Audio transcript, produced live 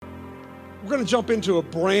We're going to jump into a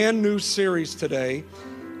brand new series today.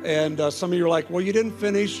 And some of you are like, well, you didn't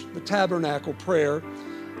finish the tabernacle prayer.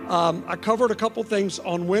 I covered a couple things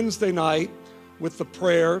on Wednesday night with the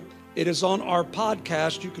prayer. It is on our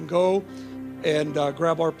podcast. You can go and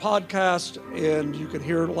grab our podcast, and you can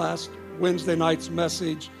hear last Wednesday night's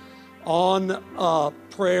message on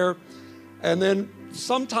prayer. And then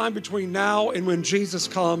sometime between now and when Jesus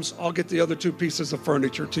comes, I'll get the other two pieces of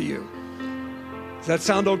furniture to you. Does that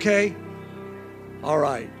sound okay? All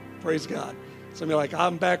right. Praise God. Some of you are like,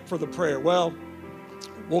 I'm back for the prayer. Well,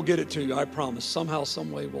 we'll get it to you, I promise. Somehow,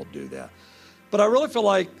 some way we'll do that. But I really feel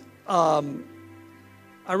like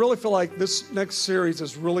this next series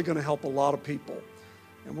is really going to help a lot of people.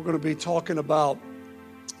 And we're going to be talking about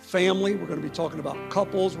family. We're going to be talking about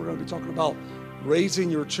couples. We're going to be talking about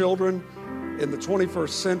raising your children in the 21st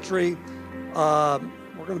century.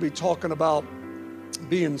 We're going to be talking about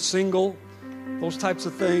being single, those types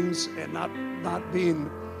of things, and not being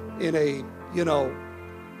in a,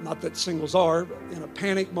 not that singles are, in a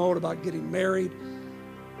panic mode about getting married.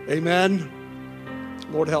 Amen.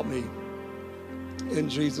 Lord, help me in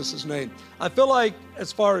Jesus' name. I feel like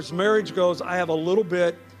as far as marriage goes, I have a little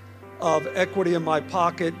bit of equity in my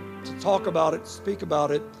pocket to talk about it, speak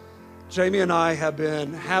about it. Jamie and I have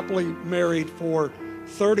been happily married for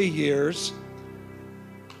 30 years.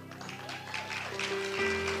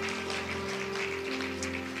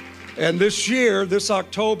 And this year, this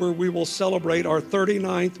October, we will celebrate our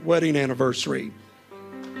 39th wedding anniversary.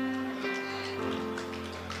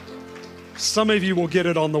 Some of you will get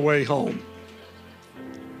it on the way home.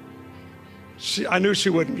 I knew she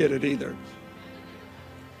wouldn't get it either.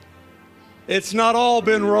 It's not all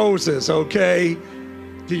been roses, okay?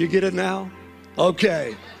 Do you get it now?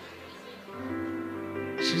 Okay.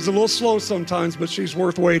 She's a little slow sometimes, but she's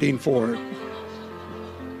worth waiting for.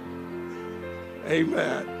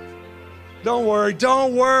 Amen. Don't worry.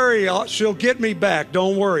 She'll get me back.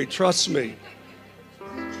 Don't worry. Trust me.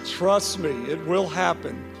 Trust me. It will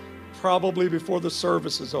happen. Probably before the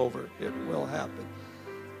service is over. It will happen.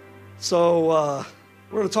 So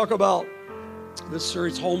we're going to talk about this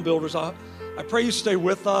series, Home Builders. I pray you stay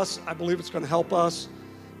with us. I believe it's going to help us.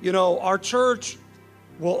 Our church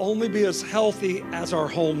will only be as healthy as our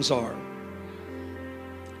homes are.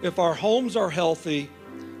 If our homes are healthy,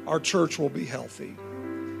 our church will be healthy.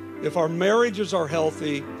 If our marriages are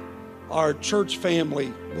healthy, our church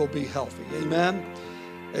family will be healthy. Amen?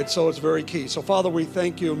 And so it's very key. So, Father, we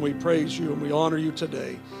thank you and we praise you and we honor you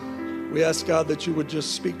today. We ask, God, that you would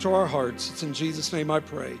just speak to our hearts. It's in Jesus' name I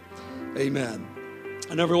pray. Amen.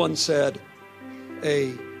 And everyone said,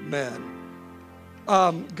 amen.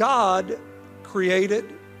 God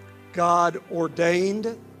created, God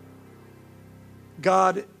ordained,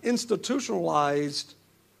 God institutionalized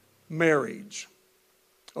marriage.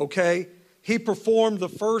 Okay? He performed the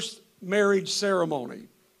first marriage ceremony.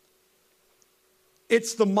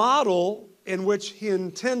 It's the model in which he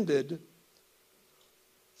intended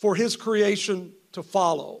for his creation to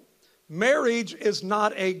follow. Marriage is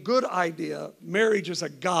not a good idea. Marriage is a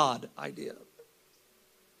God idea.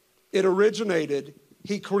 It originated,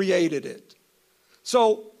 he created it.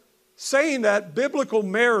 So, saying that biblical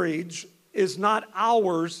marriage is not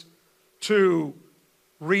ours to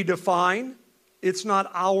redefine, it's not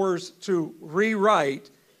ours to rewrite,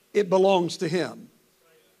 it belongs to him.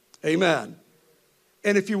 Amen.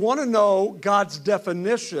 And if you want to know God's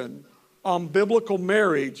definition on biblical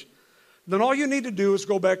marriage, then all you need to do is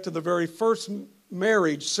go back to the very first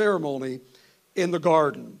marriage ceremony in the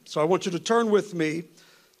garden. So I want you to turn with me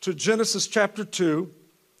to Genesis chapter 2,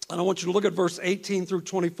 and I want you to look at verse 18 through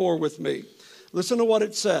 24 with me. Listen to what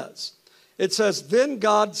it says. It says, "Then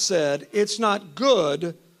God said, it's not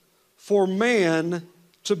good for man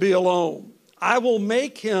to be alone. I will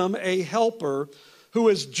make him a helper who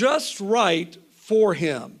is just right for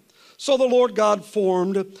him. So the Lord God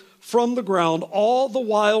formed from the ground all the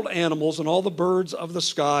wild animals and all the birds of the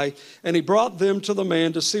sky, and he brought them to the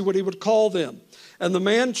man to see what he would call them. And the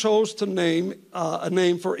man chose to name a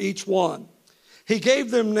name for each one. He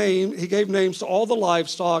gave names to all the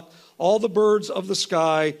livestock, all the birds of the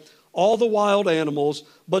sky, all the wild animals,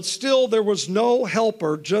 but still there was no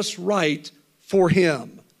helper just right for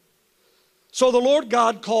him. So the Lord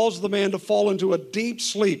God caused the man to fall into a deep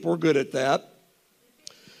sleep." We're good at that.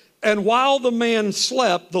 "And while the man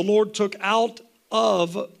slept, the Lord took out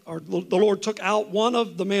one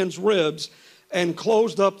of the man's ribs and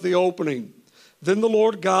closed up the opening. Then the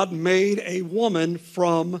Lord God made a woman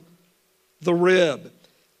from the rib,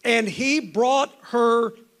 and he brought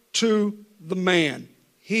her to the man."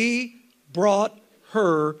 He brought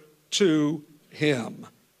her to him.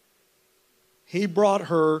 He brought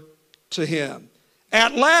her to him.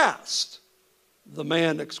 At last, the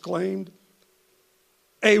man exclaimed,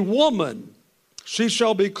 a woman, she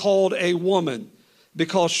shall be called a woman,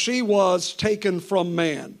 because she was taken from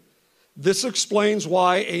man. This explains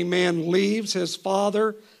why a man leaves his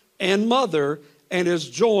father and mother and is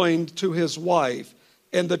joined to his wife,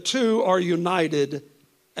 and the two are united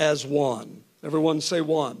as one. Everyone say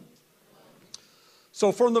one.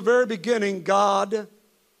 So from the very beginning, God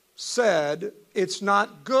said it's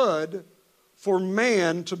not good for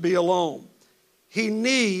man to be alone. He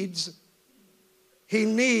needs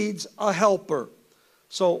a helper.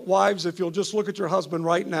 So wives, if you'll just look at your husband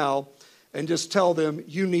right now and just tell them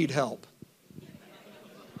you need help.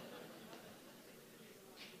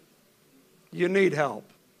 You need help.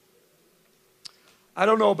 I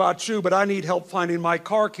don't know about you, but I need help finding my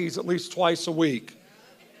car keys at least twice a week.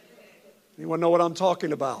 Anyone know what I'm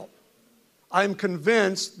talking about? I'm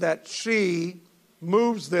convinced that she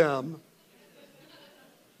moves them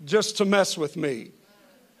just to mess with me.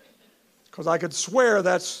 Because I could swear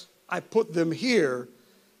I put them here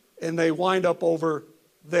and they wind up over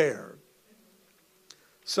there.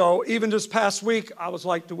 So even this past week, I was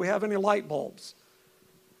like, do we have any light bulbs?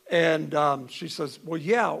 And she says, well,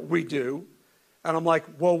 yeah, we do. And I'm like,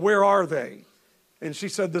 well, where are they? And she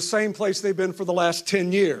said, the same place they've been for the last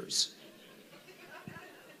 10 years.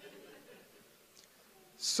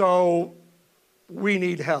 So we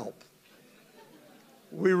need help.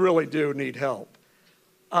 We really do need help.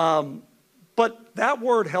 But that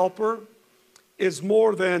word helper is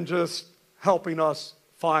more than just helping us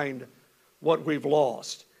find what we've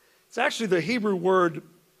lost. It's actually the Hebrew word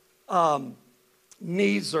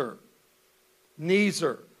nezer.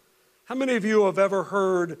 Nezer. How many of you have ever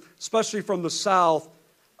heard, especially from the South,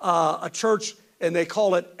 a church, and they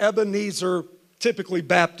call it Ebenezer, typically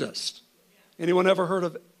Baptist? Anyone ever heard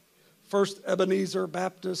of First Ebenezer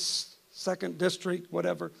Baptist, Second District,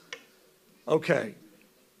 whatever? Okay.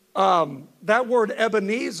 That word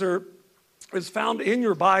Ebenezer is found in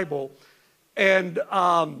your Bible. And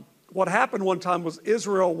what happened one time was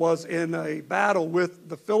Israel was in a battle with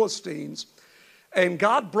the Philistines. And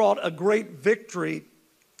God brought a great victory.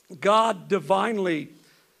 God divinely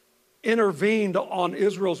intervened on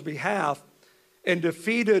Israel's behalf and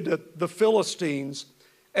defeated the Philistines.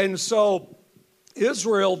 And so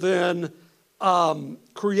Israel then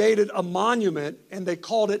created a monument, and they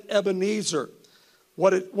called it Ebenezer.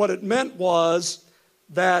 What it meant was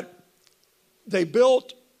that they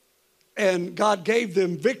built and God gave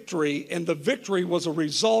them victory, and the victory was a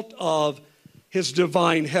result of his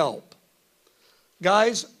divine help.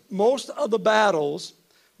 Guys, most of the battles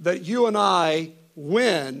that you and I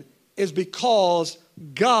win is because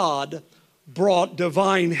God brought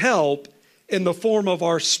divine help in the form of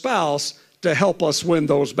our spouse to help us win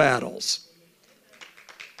those battles.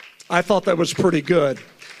 I thought that was pretty good.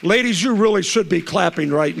 Ladies, you really should be clapping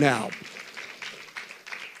right now.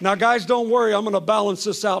 Now, guys, don't worry. I'm going to balance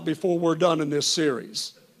this out before we're done in this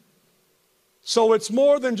series. So it's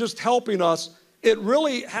more than just helping us. It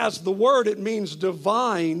really has the word. It means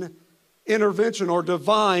divine intervention or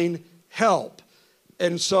divine help.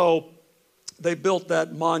 And so they built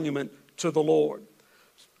that monument to the Lord.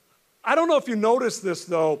 I don't know if you noticed this,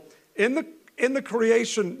 though. In the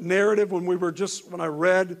creation narrative, when I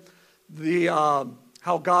read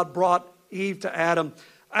how God brought Eve to Adam,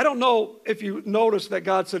 I don't know if you noticed that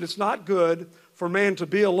God said it's not good for man to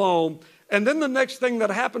be alone. And then the next thing that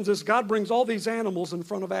happens is God brings all these animals in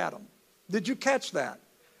front of Adam. Did you catch that?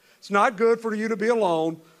 It's not good for you to be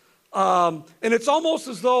alone. And it's almost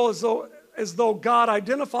as though God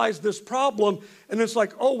identifies this problem, and it's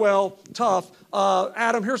like, oh, well, tough.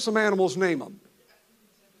 Adam, here's some animals, name them.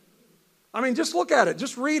 I mean, just look at it.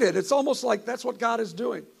 Just read it. It's almost like that's what God is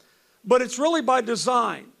doing. But it's really by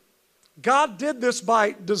design. God did this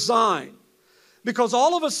by design. Because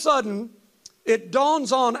all of a sudden, it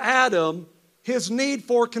dawns on Adam his need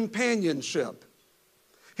for companionship.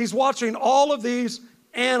 He's watching all of these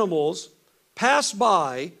animals pass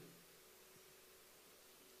by,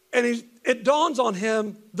 and it dawns on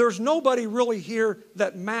him, there's nobody really here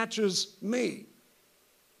that matches me.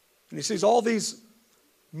 And he sees all these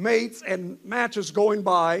mates and matches going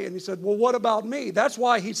by, and he said, well, what about me? That's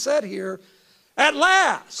why he said here, at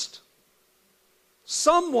last,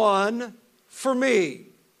 someone for me,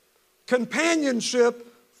 companionship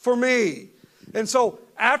for me. And so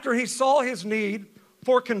after he saw his need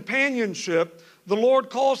for companionship, the Lord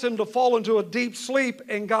caused him to fall into a deep sleep,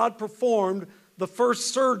 and God performed the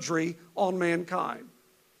first surgery on mankind.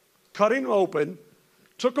 Cut him open,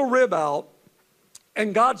 took a rib out,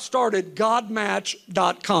 and God started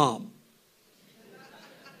GodMatch.com.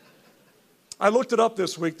 I looked it up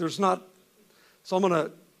this week. There's not, so I'm going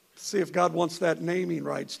to see if God wants that naming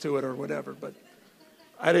rights to it or whatever, but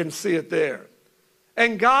I didn't see it there.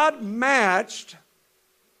 And God matched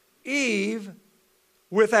Eve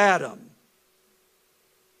with Adam.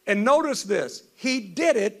 And notice this, he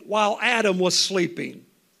did it while Adam was sleeping.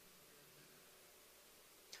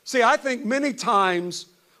 See, I think many times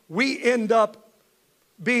we end up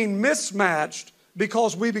being mismatched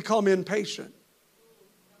because we become impatient.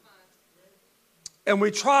 And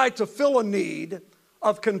we try to fill a need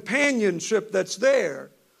of companionship that's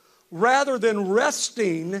there rather than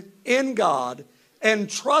resting in God and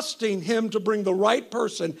trusting Him to bring the right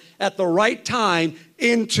person at the right time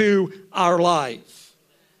into our life.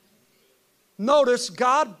 Notice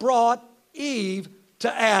God brought Eve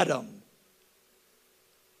to Adam.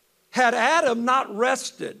 Had Adam not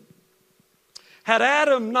rested, had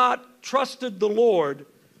Adam not trusted the Lord,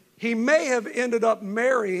 he may have ended up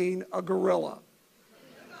marrying a gorilla.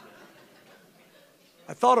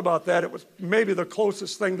 I thought about that. It was maybe the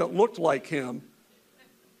closest thing that looked like him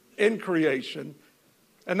in creation.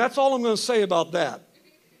 And that's all I'm going to say about that.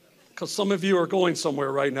 Because some of you are going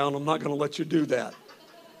somewhere right now, and I'm not going to let you do that.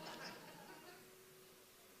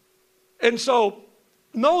 And so,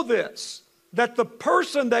 know this, that the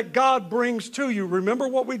person that God brings to you, remember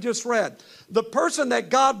what we just read, the person that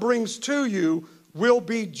God brings to you will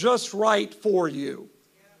be just right for you.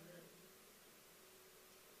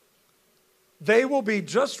 They will be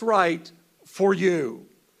just right for you.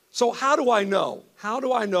 So how do I know? How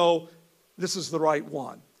do I know this is the right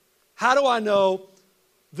one? How do I know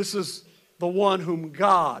this is the one whom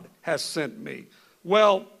God has sent me?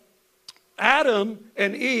 Well, Adam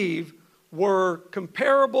and Eve were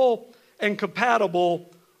comparable and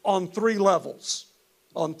compatible on 3 levels.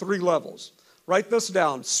 On 3 levels. Write this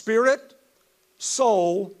down. Spirit,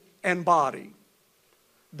 soul, and body.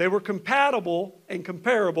 They were compatible and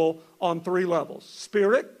comparable on 3 levels.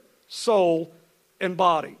 Spirit, soul, and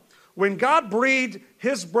body. When God breathed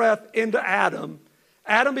His breath into Adam,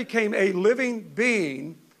 Adam became a living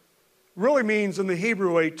being. Really means in the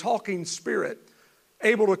Hebrew a talking spirit,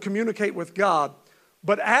 able to communicate with God.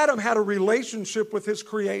 But Adam had a relationship with his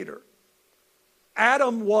Creator.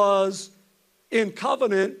 Adam was in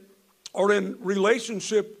covenant or in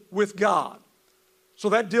relationship with God. So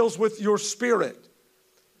that deals with your spirit.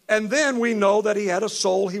 And then we know that he had a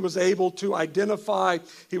soul. He was able to identify,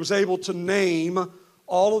 he was able to name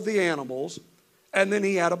all of the animals. And then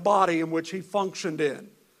he had a body in which he functioned in.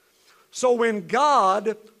 So when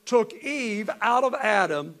God took Eve out of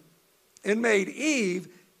Adam and made Eve,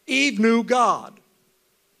 Eve knew God.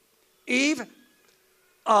 Eve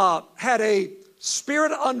had a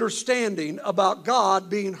spirit understanding about God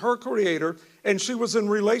being her creator, and she was in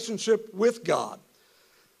relationship with God.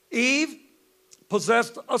 Eve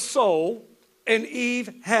possessed a soul, and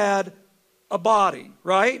Eve had a body,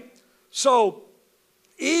 right? So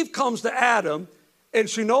Eve comes to Adam, and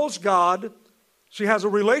she knows God. She has a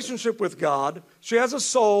relationship with God. She has a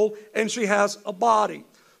soul, and she has a body.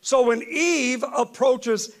 So when Eve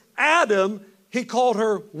approaches Adam, he called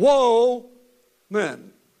her, "Whoa, man."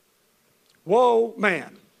 Whoa,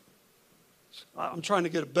 man. I'm trying to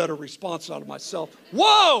get a better response out of myself.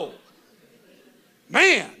 Whoa,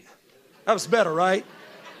 man. That was better, right?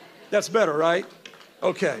 That's better, right?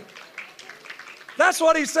 Okay. That's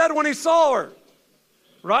what he said when he saw her,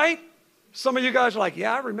 right? Some of you guys are like,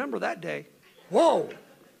 yeah, I remember that day. Whoa,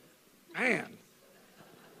 man.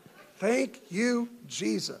 Thank you,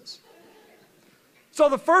 Jesus. So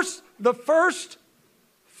the first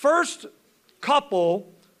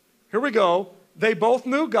couple, here we go, they both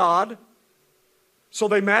knew God, so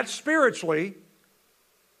they matched spiritually.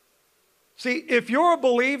 See, if you're a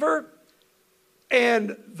believer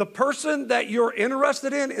and the person that you're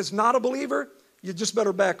interested in is not a believer, you just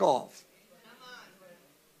better back off.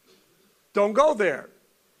 Don't go there.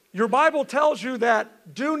 Your Bible tells you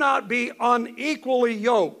that do not be unequally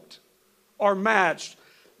yoked or matched.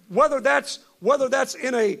 Whether that's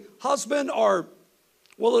in a husband or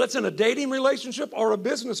whether that's in a dating relationship or a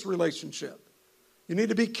business relationship. You need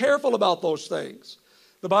to be careful about those things.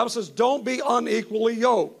 The Bible says don't be unequally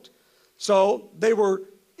yoked. So they were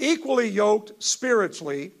equally yoked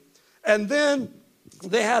spiritually, and then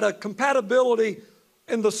they had a compatibility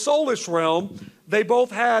in the soulish realm. They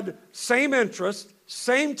both had same interests,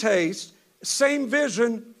 same taste, same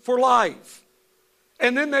vision for life.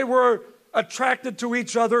 And then they were attracted to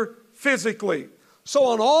each other physically. So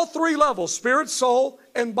on all 3 levels, spirit, soul,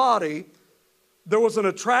 and body, there was an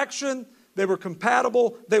attraction, they were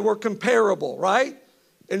compatible, they were comparable, right?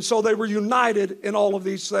 And so they were united in all of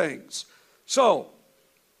these things. So,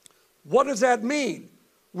 what does that mean?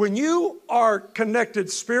 When you are connected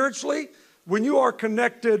spiritually, when you are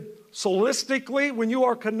connected solistically, when you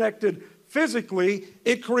are connected physically,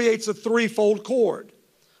 it creates a threefold cord.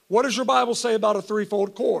 What does your Bible say about a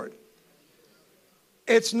threefold cord?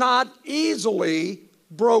 It's not easily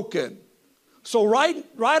broken. So right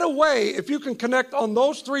away, if you can connect on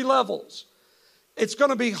those three levels, it's going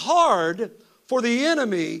to be hard for the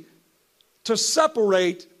enemy to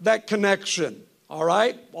separate that connection. All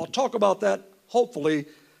right? I'll talk about that hopefully,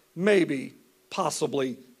 maybe,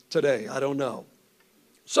 possibly today. I don't know.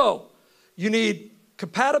 So you need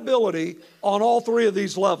compatibility on all three of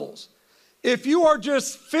these levels. If you are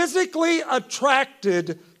just physically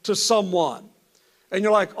attracted to someone and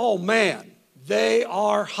you're like, oh man, they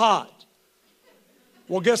are hot.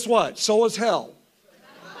 Well, guess what? So is hell.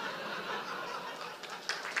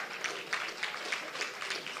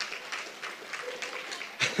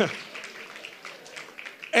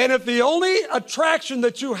 And if the only attraction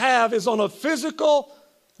that you have is on a physical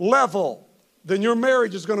level, then your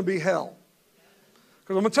marriage is going to be hell.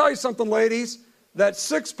 Because I'm going to tell you something, ladies, that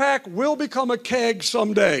six-pack will become a keg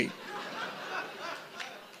someday.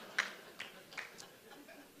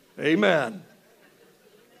 Amen.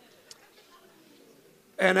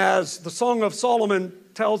 And as the Song of Solomon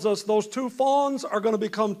tells us, those two fawns are going to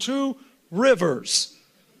become two rivers.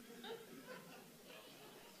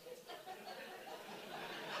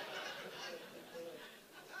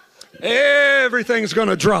 Everything's going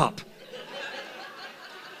to drop.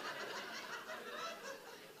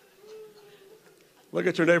 Look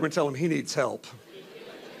at your neighbor and tell him he needs help.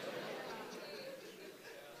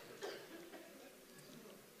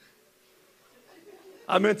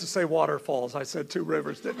 I meant to say waterfalls. I said two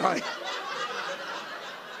rivers, didn't I?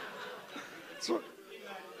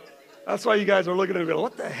 That's why you guys are looking at me going,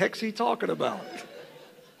 what the heck's he talking about?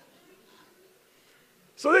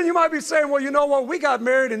 So then you might be saying, well, you know what? We got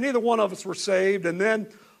married and neither one of us were saved. And then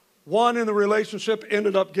one in the relationship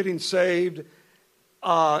ended up getting saved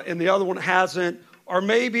and the other one hasn't. Or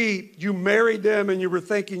maybe you married them and you were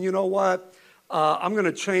thinking, you know what? I'm going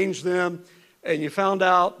to change them. And you found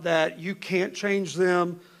out that you can't change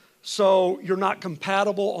them. So you're not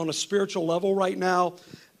compatible on a spiritual level right now.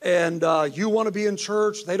 And you want to be in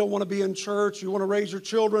church. They don't want to be in church. You want to raise your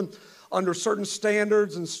children under certain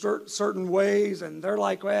standards and certain ways, and they're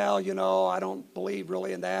like, well, you know, I don't believe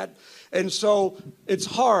really in that. And so it's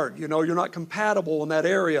hard, you know, you're not compatible in that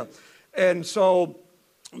area. And so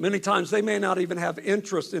many times they may not even have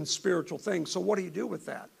interest in spiritual things. So what do you do with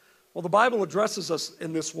that? Well, the Bible addresses us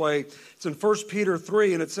in this way. It's in 1 Peter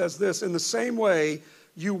 3, and it says this, in the same way,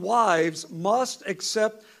 you wives must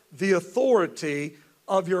accept the authority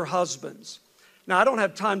of your husbands. Now, I don't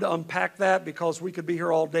have time to unpack that because we could be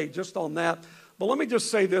here all day just on that. But let me just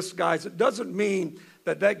say this, guys. It doesn't mean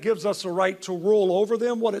that gives us a right to rule over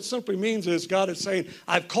them. What it simply means is God is saying,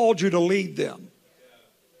 I've called you to lead them.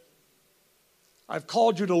 I've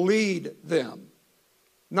called you to lead them,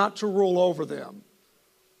 not to rule over them.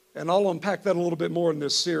 And I'll unpack that a little bit more in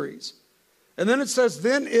this series. And then it says,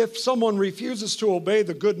 then if someone refuses to obey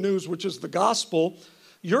the good news, which is the gospel,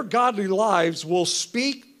 your godly lives will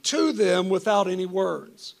speak to them without any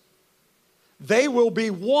words. They will be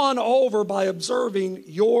won over by observing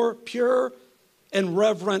your pure and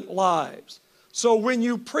reverent lives. So when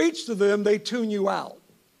you preach to them, they tune you out.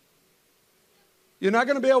 You're not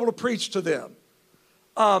going to be able to preach to them.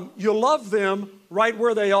 You love them right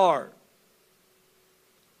where they are.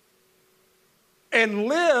 And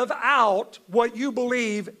live out what you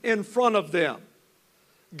believe in front of them.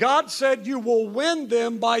 God said you will win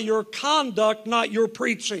them by your conduct, not your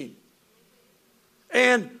preaching.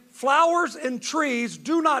 And flowers and trees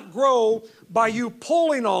do not grow by you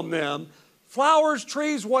pulling on them. Flowers,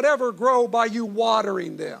 trees, whatever grow by you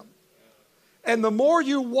watering them. And the more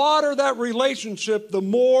you water that relationship, the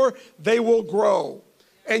more they will grow.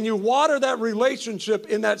 And you water that relationship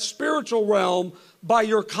in that spiritual realm by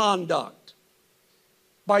your conduct.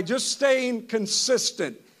 By just staying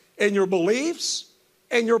consistent in your beliefs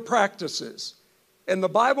and your practices. And the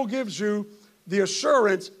Bible gives you the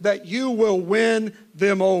assurance that you will win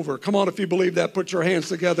them over. Come on, if you believe that, put your hands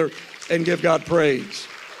together and give God praise.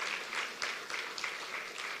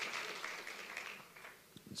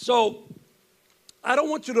 So, I don't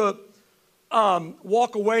want you to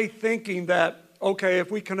walk away thinking that, okay,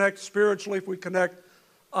 if we connect spiritually, if we connect,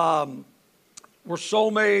 we're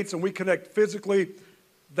soulmates and we connect physically,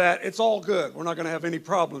 that it's all good. We're not going to have any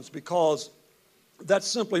problems, because that's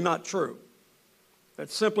simply not true.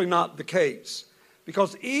 That's simply not the case.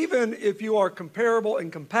 Because even if you are comparable and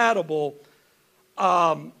compatible,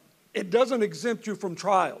 it doesn't exempt you from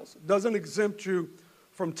trials. It doesn't exempt you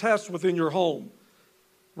from tests within your home.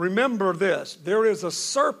 remember this, there is a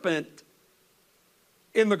serpent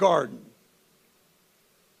in the garden.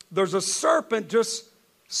 There's a serpent just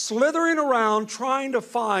slithering around trying to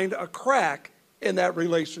find a crack in that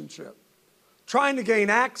relationship, trying to gain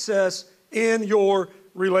access in your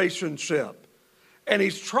relationship. And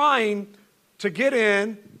he's trying to get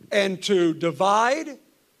in and to divide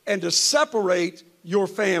and to separate your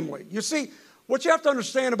family. You see, what you have to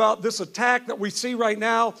understand about this attack that we see right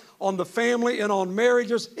now on the family and on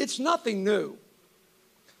marriages, it's nothing new.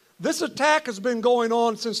 This attack has been going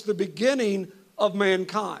on since the beginning of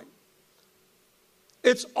mankind.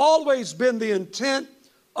 It's always been the intent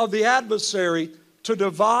of the adversary to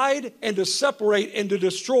divide and to separate and to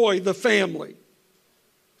destroy the family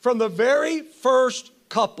from the very first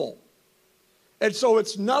couple. And so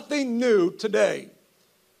it's nothing new today.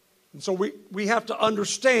 And so we have to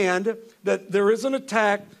understand that there is an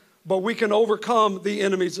attack, but we can overcome the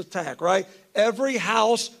enemy's attack, right? Every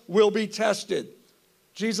house will be tested.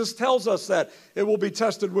 Jesus tells us that it will be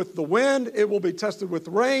tested with the wind, it will be tested with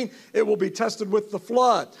rain, it will be tested with the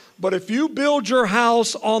flood. But if you build your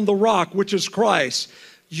house on the rock, which is Christ,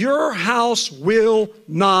 your house will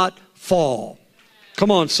not fall.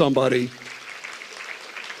 Come on, somebody.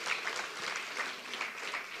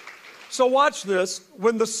 So watch this.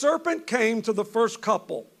 When the serpent came to the first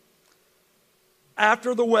couple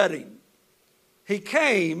after the wedding, he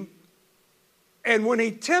came, and when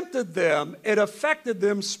he tempted them, it affected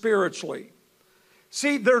them spiritually.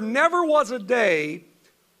 See, there never was a day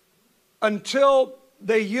until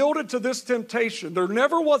they yielded to this temptation. There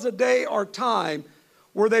never was a day or time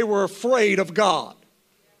where they were afraid of God.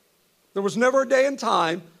 There was never a day and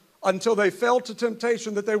time until they fell to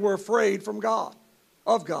temptation that they were afraid of God.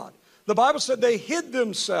 The Bible said they hid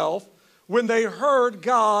themselves when they heard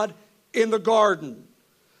God in the garden.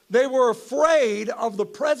 They were afraid of the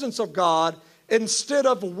presence of God instead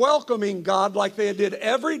of welcoming God like they did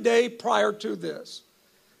every day prior to this.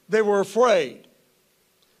 They were afraid.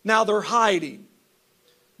 Now they're hiding.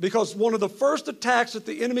 Because one of the first attacks that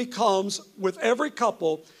the enemy comes with every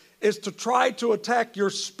couple is to try to attack your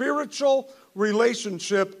spiritual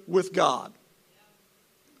relationship with God.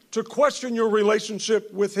 To question your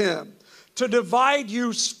relationship with Him. To divide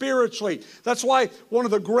you spiritually. That's why one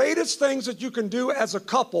of the greatest things that you can do as a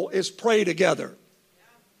couple is pray together.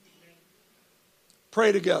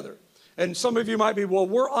 Pray together. And some of you might be, well,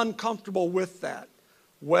 we're uncomfortable with that.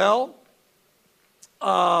 Well,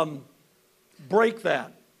 break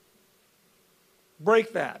that.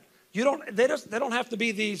 Break that. They don't have to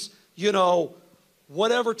be these,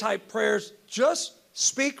 whatever type prayers. Just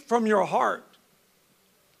speak from your heart.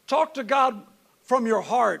 Talk to God from your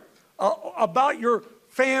heart about your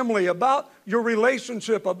family, about your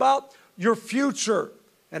relationship, about your future.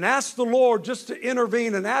 And ask the Lord just to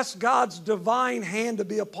intervene and ask God's divine hand to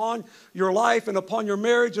be upon your life and upon your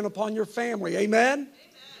marriage and upon your family. Amen? Amen.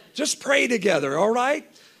 Just pray together, all right?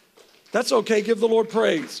 That's okay. Give the Lord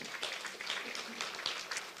praise.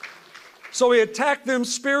 So he attacked them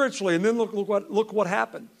spiritually, and then look what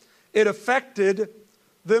happened. It affected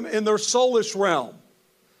them in their soulish realm.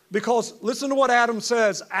 Because listen to what Adam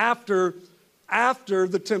says after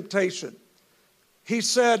the temptation. He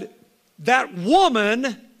said, "That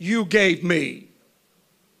woman you gave me."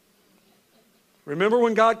 Remember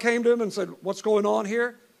when God came to him and said, "What's going on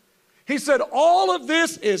here?" He said, "All of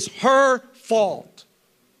this is her fault."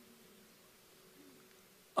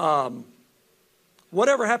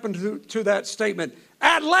 Whatever happened to that statement?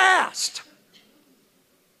 At last.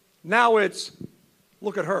 Now it's,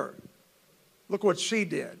 look at her. Look what she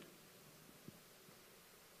did.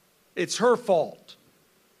 It's her fault.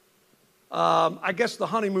 I guess the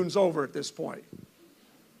honeymoon's over at this point.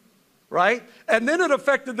 Right? And then it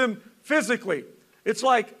affected them physically. It's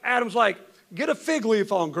like, Adam's like, get a fig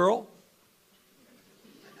leaf on, girl.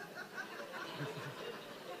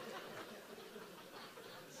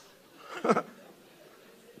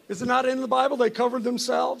 Is it not in the Bible? They covered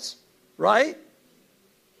themselves, right?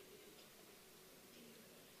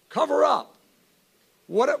 Cover up.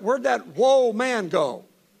 Where'd that whoa man go?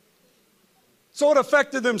 So it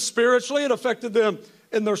affected them spiritually, it affected them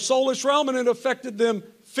in their soulish realm, and it affected them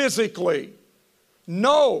physically.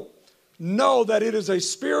 Know that it is a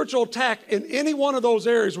spiritual attack in any one of those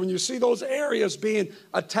areas. When you see those areas being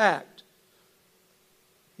attacked,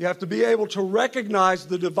 you have to be able to recognize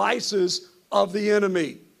the devices of the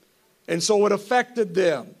enemy. And so it affected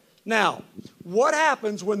them. Now, what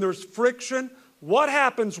happens when there's friction? What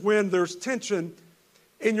happens when there's tension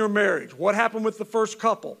in your marriage? What happened with the first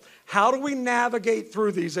couple? How do we navigate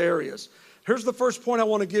through these areas? Here's the first point I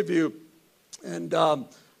want to give you. And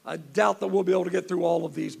I doubt that we'll be able to get through all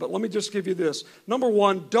of these, but let me just give you this. Number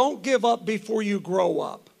one, don't give up before you grow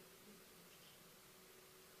up.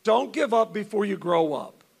 Don't give up before you grow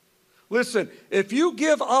up. Listen, if you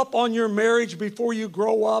give up on your marriage before you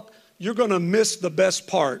grow up, you're going to miss the best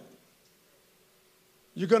part.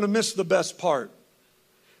 You're going to miss the best part.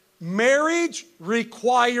 Marriage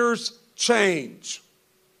requires change.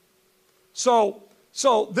 So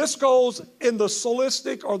this goes in the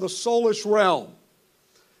soulistic or the soulish realm.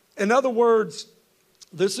 In other words,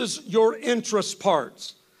 this is your interest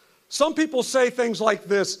parts. Some people say things like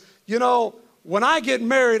this, you know, when I get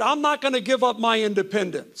married, I'm not going to give up my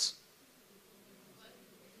independence.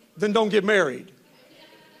 Then don't get married.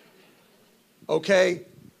 Okay?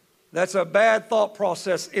 That's a bad thought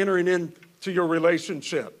process entering into your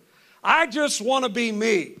relationship. I just want to be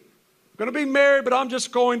me. I'm going to be married, but I'm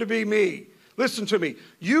just going to be me. Listen to me.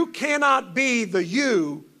 You cannot be the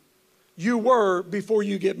you were before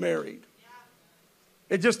you get married.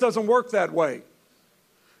 It just doesn't work that way.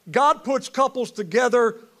 God puts couples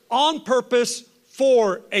together on purpose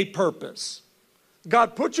for a purpose.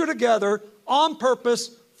 God put you together on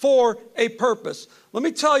purpose for a purpose. Let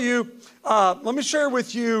me tell you, let me share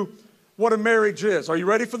with you what a marriage is. Are you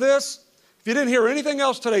ready for this? If you didn't hear anything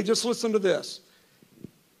else today, just listen to this.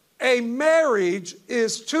 A marriage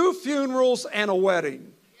is 2 funerals and a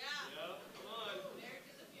wedding.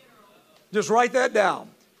 Just write that down.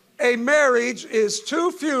 A marriage is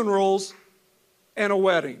 2 funerals and a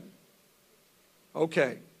wedding.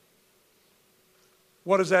 Okay.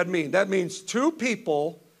 What does that mean? That means 2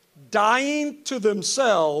 people dying to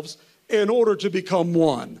themselves in order to become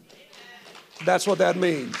one. That's what that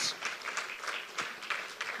means.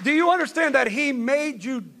 Do you understand that He made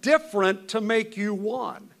you different to make you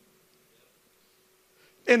one?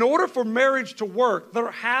 In order for marriage to work, there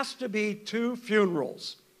has to be 2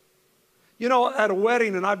 funerals. You know, at a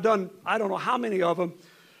wedding, and I've done, I don't know how many of them,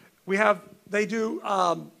 they do,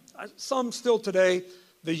 some still today,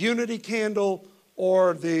 the unity candle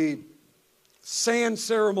or the sand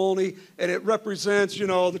ceremony, and it represents, you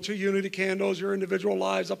know, the 2 unity candles, your individual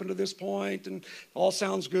lives up until this point, and all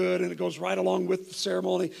sounds good, and it goes right along with the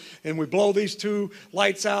ceremony, and we blow these 2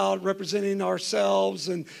 lights out representing ourselves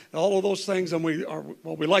and all of those things, and we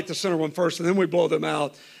light the center one first, and then we blow them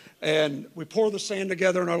out, and we pour the sand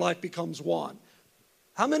together, and our life becomes one.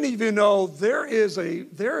 How many of you know there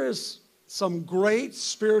is some great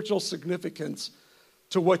spiritual significance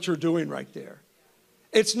to what you're doing right there?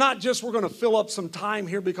 It's not just we're going to fill up some time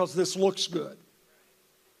here because this looks good.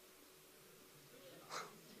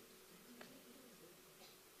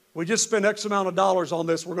 We just spent X amount of dollars on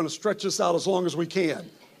this. We're going to stretch this out as long as we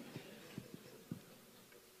can.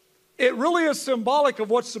 It really is symbolic of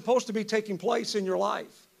what's supposed to be taking place in your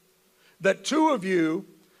life. That 2 of you,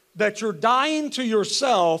 that you're dying to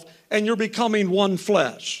yourself and you're becoming one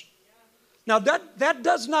flesh. Now that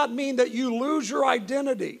does not mean that you lose your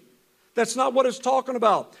identity. That's not what it's talking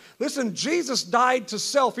about. Listen, Jesus died to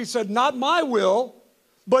self. He said, not my will,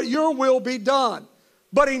 but your will be done.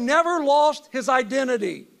 But He never lost His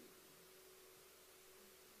identity.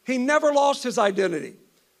 He never lost His identity.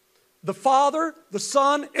 The Father, the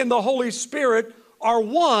Son, and the Holy Spirit are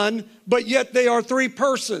one, but yet they are 3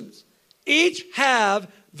 persons. Each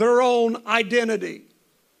have their own identity.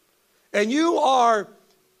 And you are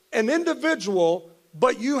an individual,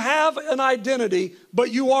 but you have an identity,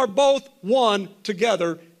 but you are both one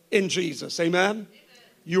together in Jesus. Amen? Amen.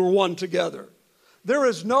 You are one together. There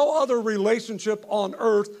is no other relationship on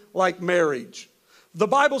earth like marriage. The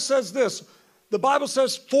Bible says this. The Bible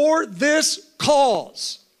says, for this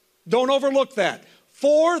cause, don't overlook that.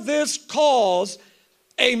 For this cause,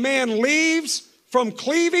 a man leaves from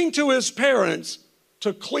cleaving to his parents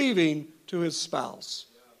to cleaving to his spouse.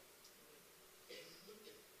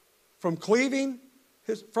 From cleaving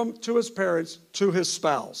to his parents to his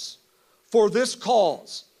spouse. For this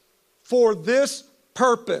cause. For this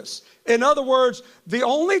purpose. In other words, the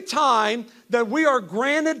only time that we are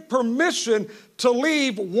granted permission to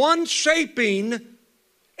leave one shaping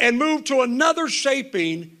and move to another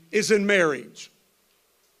shaping is in marriage.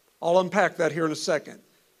 I'll unpack that here in a second.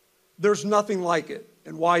 There's nothing like it.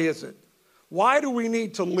 And why is it? Why do we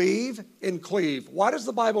need to leave and cleave? Why does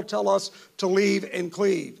the Bible tell us to leave and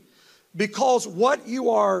cleave? Because what you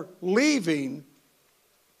are leaving,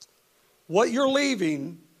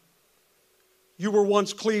 you were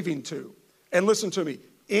once cleaving to. And listen to me,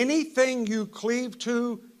 anything you cleave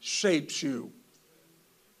to shapes you.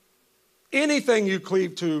 Anything you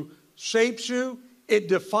cleave to shapes you, it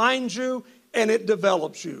defines you, and it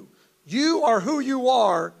develops you. You are who you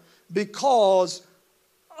are because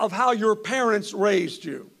of how your parents raised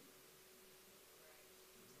you.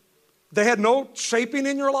 They had no shaping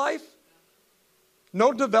in your life?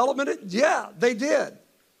 No development? Yeah, they did.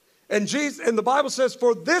 And the Bible says,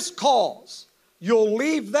 for this cause, you'll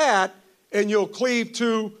leave that and you'll cleave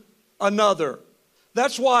to another.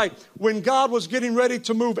 That's why when God was getting ready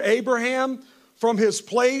to move Abraham from his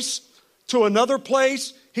place to another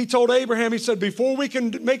place, he told Abraham, he said, before we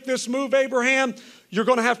can make this move, Abraham, you're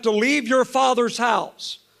going to have to leave your father's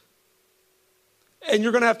house. And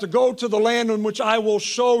you're going to have to go to the land in which I will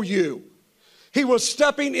show you. He was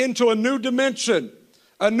stepping into a new dimension,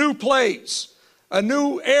 a new place, a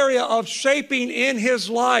new area of shaping in his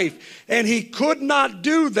life. And he could not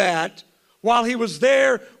do that while he was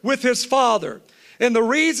there with his father. And the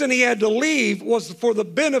reason he had to leave was for the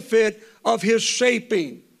benefit of his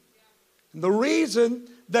shaping. And the reason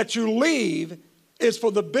that you leave is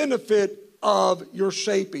for the benefit of your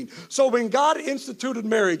shaping. So when God instituted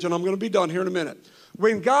marriage, and I'm going to be done here in a minute.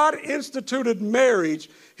 When God instituted marriage,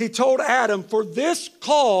 he told Adam, for this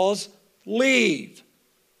cause, leave.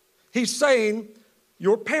 He's saying,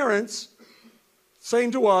 your parents,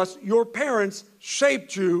 saying to us, your parents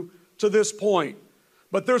shaped you to this point.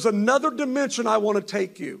 But there's another dimension I want to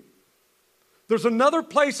take you. There's another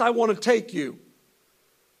place I want to take you.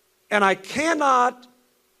 And I cannot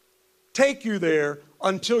take you there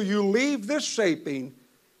until you leave this shaping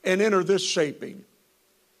and enter this shaping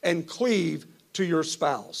and cleave to your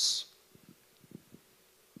spouse.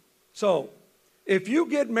 So, if you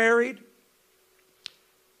get married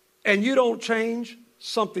and you don't change,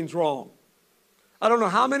 something's wrong. I don't know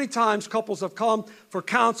how many times couples have come for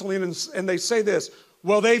counseling and they say this,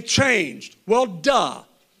 well, they've changed. Well, duh.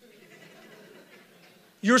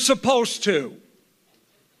 You're supposed to.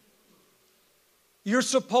 You're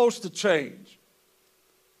supposed to change.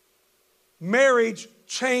 Marriage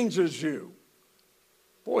changes you.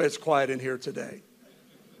 Boy, it's quiet in here today.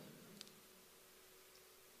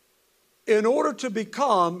 In order to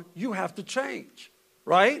become, you have to change,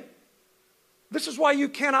 right? This is why you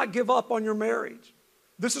cannot give up on your marriage.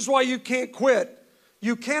 This is why you can't quit.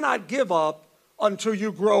 You cannot give up until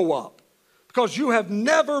you grow up, because you have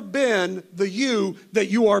never been the you that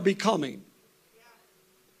you are becoming.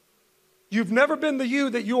 You've never been the you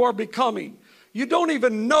that you are becoming. You don't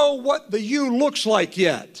even know what the you looks like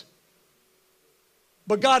yet.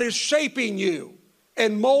 But God is shaping you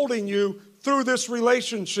and molding you through this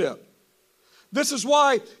relationship. This is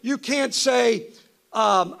why you can't say,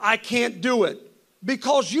 I can't do it,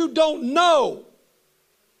 because you don't know.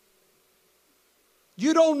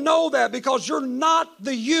 You don't know that because you're not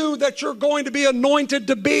the you that you're going to be anointed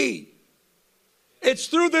to be. It's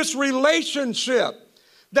through this relationship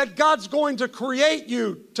that God's going to create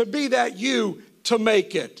you to be that you to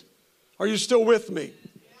make it. Are you still with me?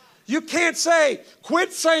 You can't say,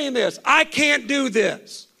 quit saying this. I can't do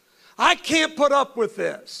this. I can't put up with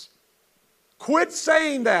this. Quit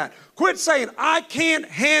saying that. Quit saying, I can't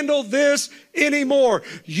handle this anymore.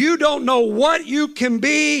 You don't know what you can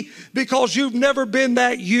be because you've never been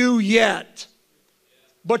that you yet.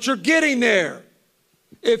 But you're getting there.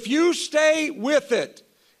 If you stay with it,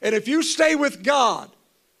 and if you stay with God,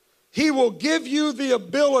 He will give you the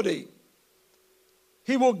ability.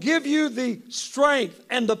 He will give you the strength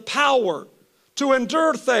and the power to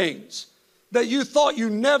endure things that you thought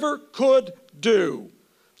you never could do.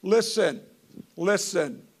 Listen.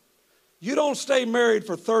 You don't stay married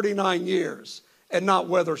for 39 years and not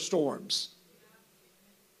weather storms.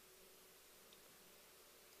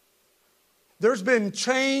 There's been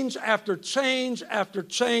change after change after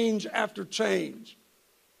change after change.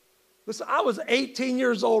 Listen, I was 18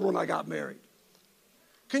 years old when I got married.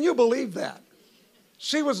 Can you believe that?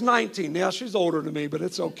 She was 19. Now, she's older than me, but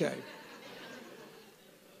it's okay.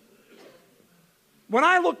 When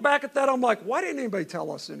I look back at that, I'm like, why didn't anybody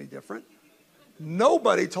tell us any different?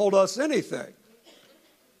 Nobody told us anything.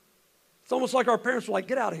 It's almost like our parents were like,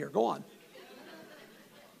 get out of here, go on.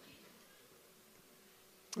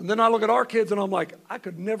 And then I look at our kids and I'm like, I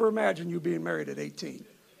could never imagine you being married at 18.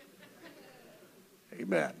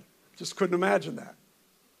 Amen. Just couldn't imagine that.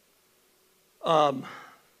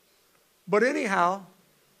 But anyhow,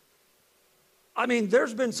 I mean,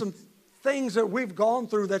 there's been some things that we've gone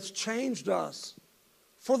through that's changed us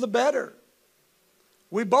for the better.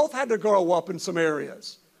 We both had to grow up in some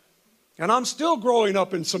areas. And I'm still growing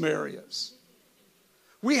up in some areas.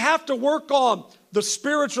 We have to work on the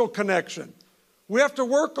spiritual connection. We have to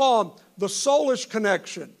work on the soulish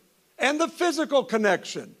connection and the physical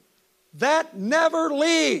connection. That never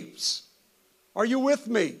leaves. Are you with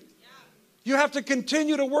me? Yeah. You have to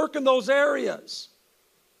continue to work in those areas.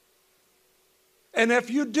 And if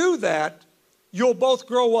you do that, you'll both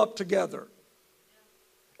grow up together.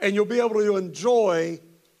 And you'll be able to enjoy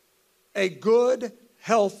a good,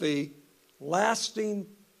 healthy, lasting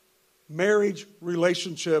marriage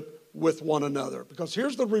relationship with one another. Because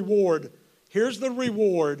here's the reward. Here's the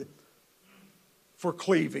reward for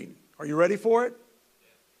cleaving. Are you ready for it?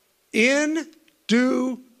 In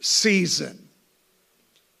due season,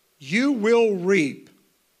 you will reap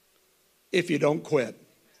if you don't quit.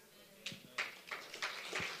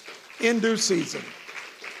 In due season,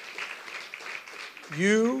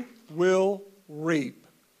 you will reap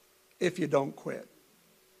if you don't quit.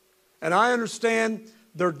 And I understand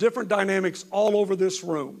there are different dynamics all over this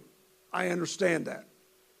room. I understand that.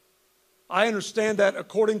 I understand that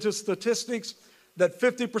according to statistics, that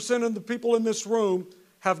 50% of the people in this room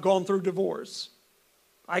have gone through divorce.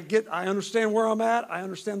 I understand where I'm at. I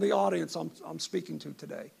understand the audience I'm speaking to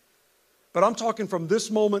today. But I'm talking from this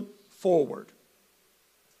moment forward.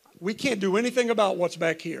 We can't do anything about what's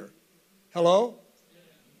back here. Hello?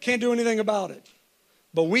 Can't do anything about it.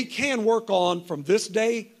 But we can work on from this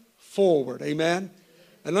day forward. Amen?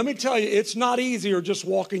 And let me tell you, it's not easier just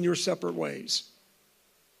walking your separate ways.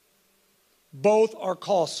 Both are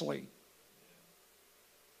costly.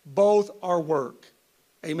 Both are work.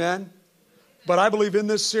 Amen? But I believe in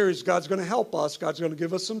this series, God's going to help us. God's going to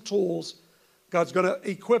give us some tools. God's going to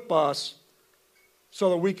equip us so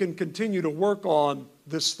that we can continue to work on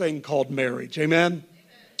this thing called marriage. Amen? Amen.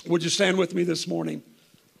 Would you stand with me this morning?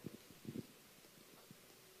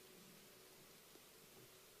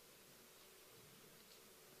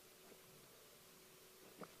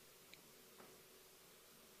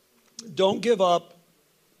 Don't give up.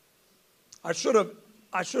 I should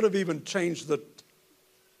have even changed the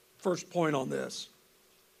first point on this.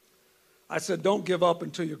 I said, don't give up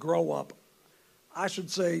until you grow up. I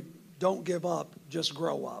should say, don't give up, just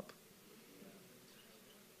grow up.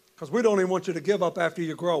 Because we don't even want you to give up after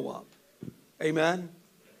you grow up. Amen?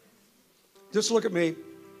 Just look at me,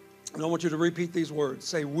 and I want you to repeat these words.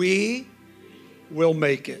 Say, we will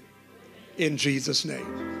make it in Jesus'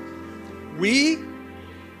 name. We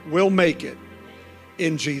will make it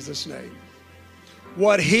in Jesus' name.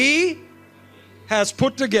 What He has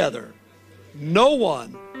put together, no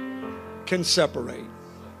one can separate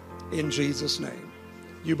in Jesus' name.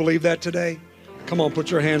 You believe that today? Come on,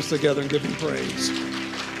 put your hands together and give Him praise.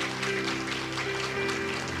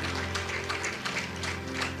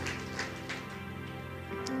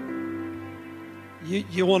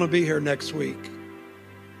 You want to be here next week.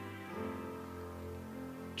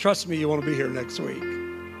 Trust me, you want to be here next week.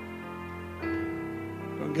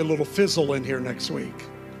 Gonna get a little fizzle in here next week.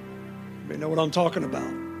 You know what I'm talking about.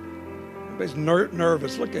 Everybody's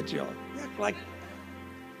nervous. Look at y'all. You act like,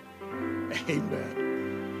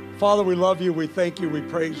 amen. Father, we love you. We thank you. We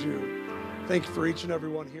praise you. Thank you for each and every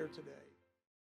one here today.